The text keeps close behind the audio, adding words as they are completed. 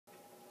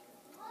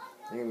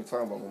You ain't even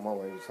talking about my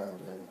mama every time,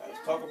 Daddy.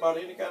 I talk about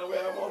it any kind of way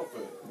I want to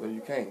feel. But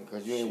you can't,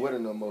 because you ain't with her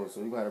no more,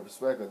 so you gotta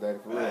respect her, Daddy,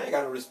 for real. I ain't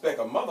gotta respect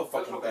a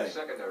motherfucking thing.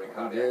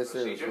 I'm dead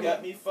serious. You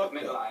got me fucked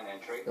up.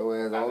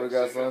 Your ass only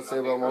got something to say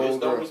about my old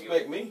girl. Don't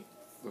respect me.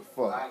 The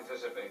fuck? I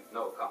anticipate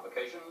no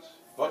complications.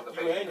 Fuck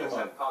you and your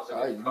mom.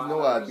 You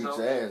know I beat your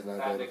ass now,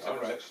 Daddy.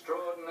 Alright.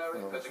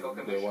 Extraordinary physical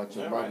You better watch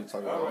your mouth. You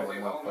talking about my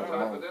motherfucking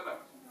mama.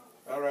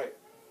 Alright.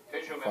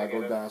 If I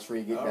go down the street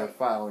and get that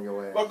fire on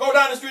your ass. Well, go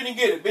down the street and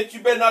get it, bitch. You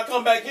better not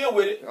come back here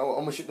with it. I'm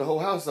gonna shoot the whole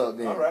house up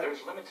then. Alright.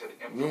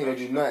 You ain't gonna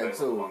do nothing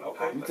to it.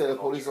 Okay. You tell the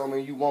police on me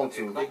you want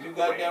to. You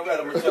goddamn right,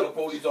 I'm gonna tell the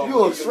police on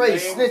You a straight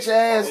snitch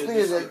ass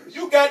nigga.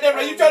 You goddamn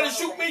right. You trying to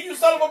shoot me, you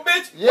son of a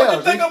bitch? Yeah, What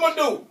you think I'm gonna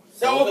do?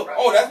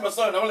 Oh, that's my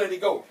son. I'm gonna let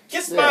it go.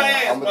 Kiss my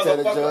ass, I'm gonna tell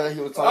the judge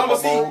he was talking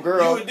about my old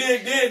girl. You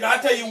did. And I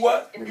tell you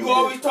what, you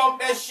always talk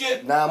that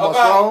shit 9 months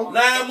about strong.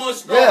 9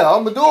 months strong. Yeah,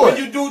 I'm gonna do it. When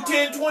you do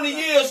 10, 20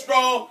 years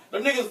strong, the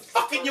niggas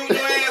fucking you in your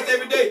ass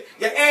every day.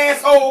 Your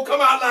asshole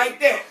come out like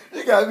that.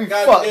 You gotta be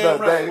fucked up,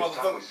 Daddy.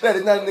 That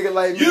is not a nigga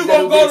like me. You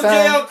gonna go to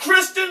jail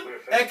Christian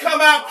and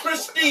come out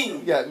Christine.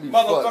 You got me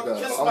fucked up.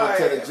 Kiss I'm my gonna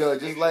tell the ass. judge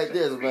just like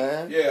this,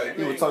 man. Yeah,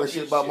 He was talking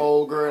shit about my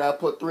old girl and I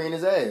put 3 in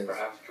his ass.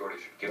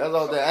 That's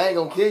all that. I ain't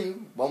gonna kill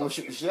you, but I'm gonna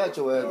shoot the shit out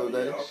your ass though,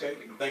 Daddy. Okay,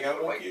 you think I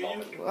won't kill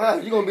you?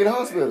 Alright, you gonna be in the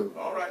hospital.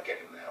 Alright,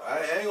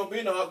 I ain't gonna be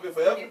in the hospital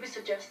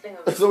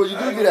forever. So when you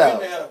do get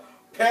out.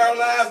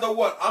 Paralyzed or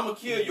what? I'm gonna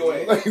kill your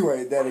ass. You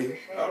right, Daddy.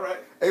 Alright.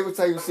 Every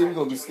time you see me, you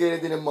gonna be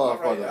scared than a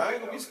motherfucker. I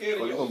ain't gonna be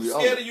scared of you. Gonna be,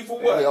 Scared of you for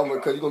what?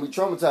 Because you're gonna be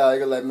traumatized.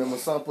 You're like, man, my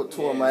son put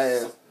 2 on my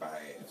ass.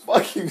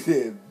 Fuck you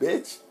then,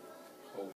 bitch.